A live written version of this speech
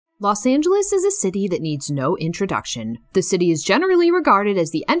Los Angeles is a city that needs no introduction. The city is generally regarded as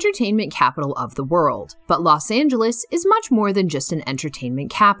the entertainment capital of the world. But Los Angeles is much more than just an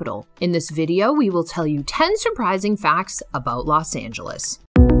entertainment capital. In this video, we will tell you 10 surprising facts about Los Angeles.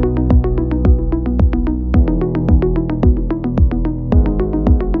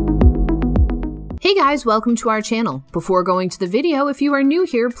 Hey guys, welcome to our channel. Before going to the video, if you are new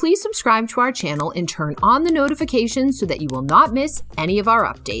here, please subscribe to our channel and turn on the notifications so that you will not miss any of our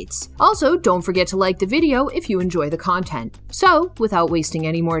updates. Also, don't forget to like the video if you enjoy the content. So, without wasting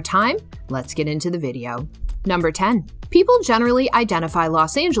any more time, let's get into the video. Number 10. People generally identify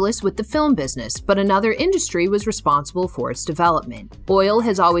Los Angeles with the film business, but another industry was responsible for its development. Oil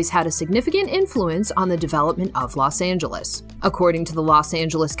has always had a significant influence on the development of Los Angeles. According to the Los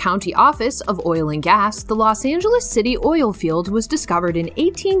Angeles County Office of Oil and Gas, the Los Angeles City oil field was discovered in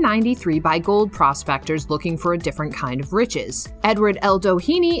 1893 by gold prospectors looking for a different kind of riches. Edward L.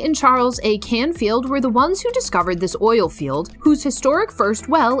 Doheny and Charles A. Canfield were the ones who discovered this oil field, whose historic first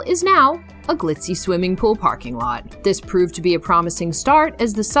well is now a glitzy swimming pool parking lot. This proved to be a promising start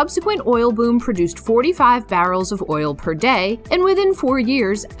as the subsequent oil boom produced 45 barrels of oil per day, and within 4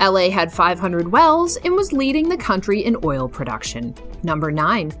 years, LA had 500 wells and was leading the country in oil production. Number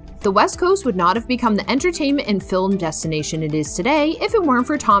 9. The West Coast would not have become the entertainment and film destination it is today if it weren't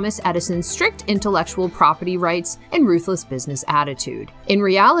for Thomas Edison's strict intellectual property rights and ruthless business attitude. In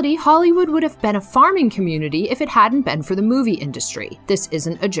reality, Hollywood would have been a farming community if it hadn't been for the movie industry. This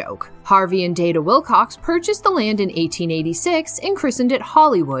isn't a joke. Harvey and Dada Wilcox purchased the land in 1886 and christened it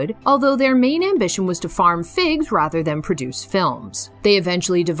Hollywood, although their main ambition was to farm figs rather than produce films. They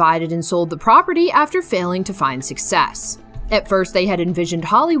eventually divided and sold the property after failing to find success. At first, they had envisioned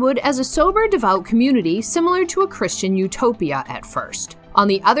Hollywood as a sober, devout community similar to a Christian utopia at first. On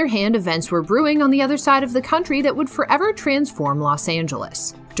the other hand, events were brewing on the other side of the country that would forever transform Los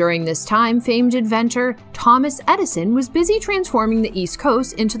Angeles. During this time, famed inventor Thomas Edison was busy transforming the East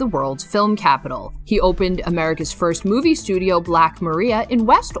Coast into the world's film capital. He opened America's first movie studio, Black Maria, in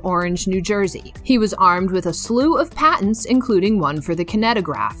West Orange, New Jersey. He was armed with a slew of patents, including one for the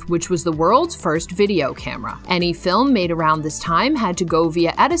kinetograph, which was the world's first video camera. Any film made around this time had to go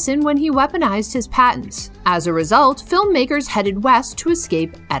via Edison when he weaponized his patents. As a result, filmmakers headed west to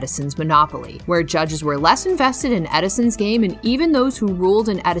escape Edison's monopoly, where judges were less invested in Edison's game, and even those who ruled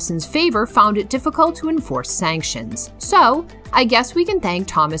in Edison's favor found it difficult to enforce sanctions. So, I guess we can thank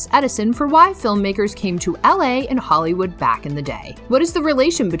Thomas Edison for why filmmakers came to LA and Hollywood back in the day. What is the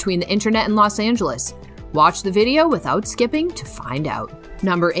relation between the internet and Los Angeles? Watch the video without skipping to find out.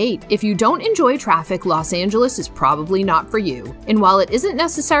 Number 8. If you don't enjoy traffic, Los Angeles is probably not for you. And while it isn't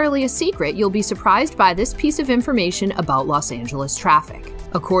necessarily a secret, you'll be surprised by this piece of information about Los Angeles traffic.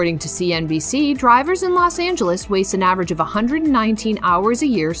 According to CNBC, drivers in Los Angeles waste an average of 119 hours a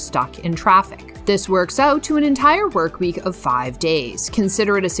year stuck in traffic. This works out to an entire work week of 5 days.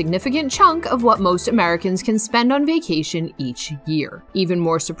 Consider it a significant chunk of what most Americans can spend on vacation each year. Even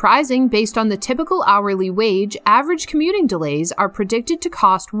more surprising, based on the typical hourly wage, average commuting delays are predicted to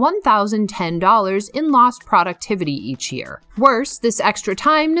cost $1,010 in lost productivity each year. Worse, this extra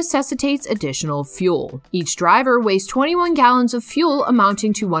time necessitates additional fuel. Each driver wastes 21 gallons of fuel,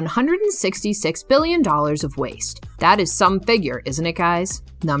 amounting to $166 billion of waste. That is some figure, isn't it, guys?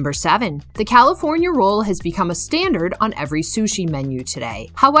 Number 7. The California roll has become a standard on every sushi menu today.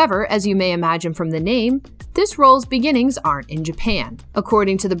 However, as you may imagine from the name, this roll's beginnings aren't in Japan.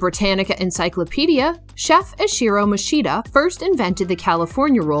 According to the Britannica Encyclopedia, Chef Eshiro Mashita first invented the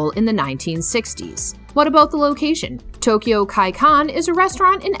California roll in the 1960s. What about the location? Tokyo Kaikan is a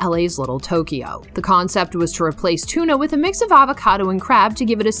restaurant in LA's Little Tokyo. The concept was to replace tuna with a mix of avocado and crab to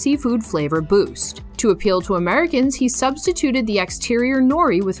give it a seafood flavor boost. To appeal to Americans, he substituted the exterior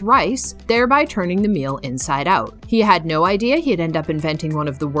nori with rice, thereby turning the meal inside out. He had no idea he'd end up inventing one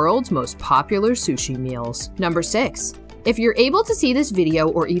of the world's most popular sushi meals. Number 6. If you're able to see this video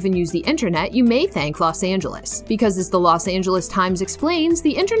or even use the internet, you may thank Los Angeles. Because as the Los Angeles Times explains, the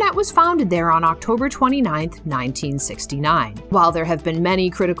internet was founded there on October 29, 1969. While there have been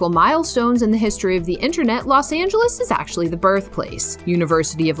many critical milestones in the history of the internet, Los Angeles is actually the birthplace.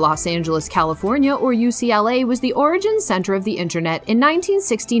 University of Los Angeles, California, or UCLA, was the origin center of the internet in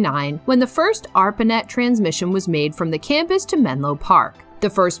 1969 when the first ARPANET transmission was made from the campus to Menlo Park. The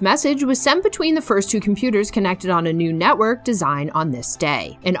first message was sent between the first two computers connected on a new network designed on this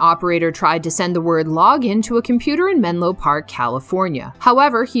day. An operator tried to send the word login to a computer in Menlo Park, California.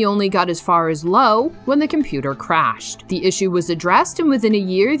 However, he only got as far as low when the computer crashed. The issue was addressed, and within a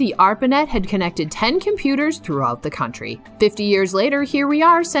year, the ARPANET had connected 10 computers throughout the country. 50 years later, here we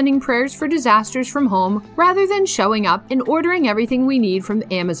are sending prayers for disasters from home rather than showing up and ordering everything we need from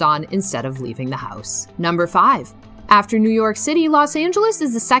Amazon instead of leaving the house. Number 5. After New York City, Los Angeles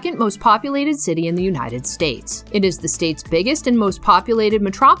is the second most populated city in the United States. It is the state's biggest and most populated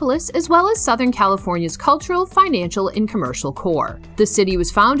metropolis, as well as Southern California's cultural, financial, and commercial core. The city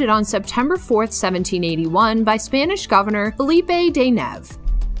was founded on September 4, 1781 by Spanish Governor Felipe de Neve.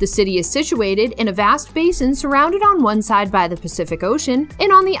 The city is situated in a vast basin surrounded on one side by the Pacific Ocean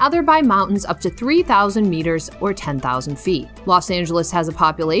and on the other by mountains up to 3,000 meters or 10,000 feet. Los Angeles has a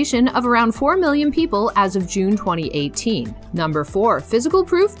population of around 4 million people as of June 2018. Number 4. Physical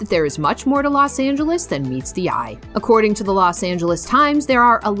proof that there is much more to Los Angeles than meets the eye. According to the Los Angeles Times, there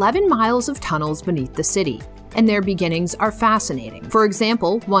are 11 miles of tunnels beneath the city, and their beginnings are fascinating. For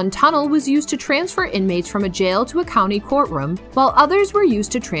example, one tunnel was used to transfer inmates from a jail to a county courtroom, while others were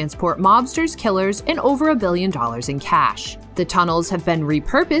used to transport mobsters, killers, and over $1 billion in cash. The tunnels have been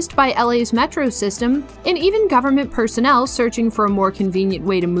repurposed by LA's metro system, and even government personnel searching for a more convenient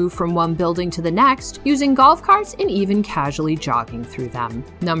way to move from one building to the next, using golf carts and even casually jogging through them.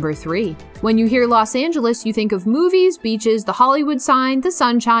 Number 3. When you hear Los Angeles, you think of movies, beaches, the Hollywood sign, the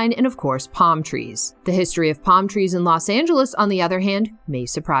sunshine, and of course, palm trees. The history of palm trees in Los Angeles, on the other hand, may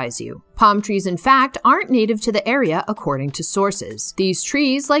surprise you. Palm trees, in fact, aren't native to the area according to sources. These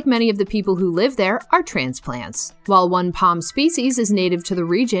trees, like many of the people who live there, are transplants. While one palm species is native to the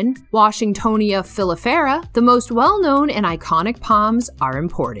region, Washingtonia filifera, the most well-known and iconic palms are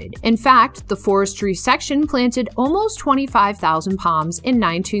imported. In fact, the forestry section planted almost 25,000 palms in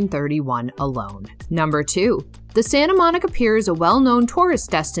 1931 alone. Number 2. The Santa Monica Pier is a well-known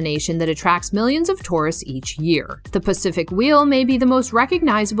tourist destination that attracts millions of tourists each year. The Pacific Wheel may be the most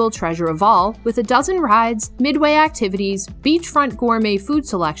recognizable treasure of all, with a dozen rides, midway activities, beachfront gourmet food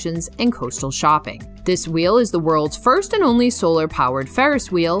selections, and coastal shopping. This wheel is the world's first and only solar-powered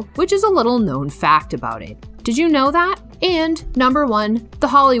Ferris wheel, which is a little-known fact about it. Did you know that? And number 1, the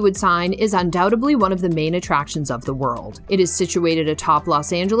Hollywood sign is undoubtedly one of the main attractions of the world. It is situated atop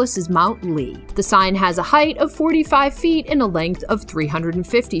Los Angeles' Mount Lee. The sign has a height of 45 feet and a length of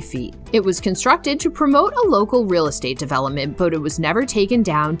 350 feet. It was constructed to promote a local real estate development, but it was never taken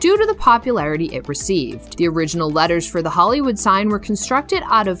down due to the popularity it received. The original letters for the Hollywood sign were constructed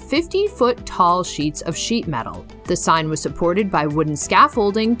out of 50-foot tall sheets of sheet metal. The sign was supported by wooden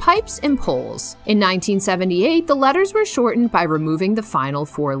scaffolding, pipes, and poles. In 1978, the letters were shortened by removing the final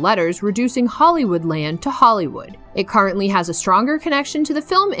 4 letters, reducing Hollywoodland to Hollywood. It currently has a stronger connection to the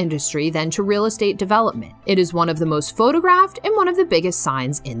film industry than to real estate development. It is one of the most photographed and one of the biggest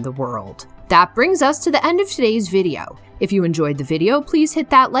signs in the world. That brings us to the end of today's video. If you enjoyed the video, please hit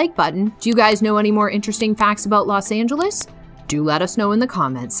that like button. Do you guys know any more interesting facts about Los Angeles? Do let us know in the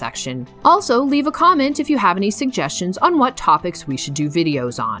comments section. Also, leave a comment if you have any suggestions on what topics we should do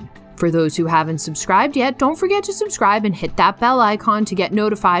videos on. For those who haven't subscribed yet, don't forget to subscribe and hit that bell icon to get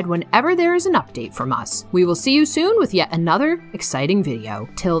notified whenever there is an update from us. We will see you soon with yet another exciting video.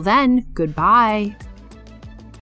 Till then, goodbye.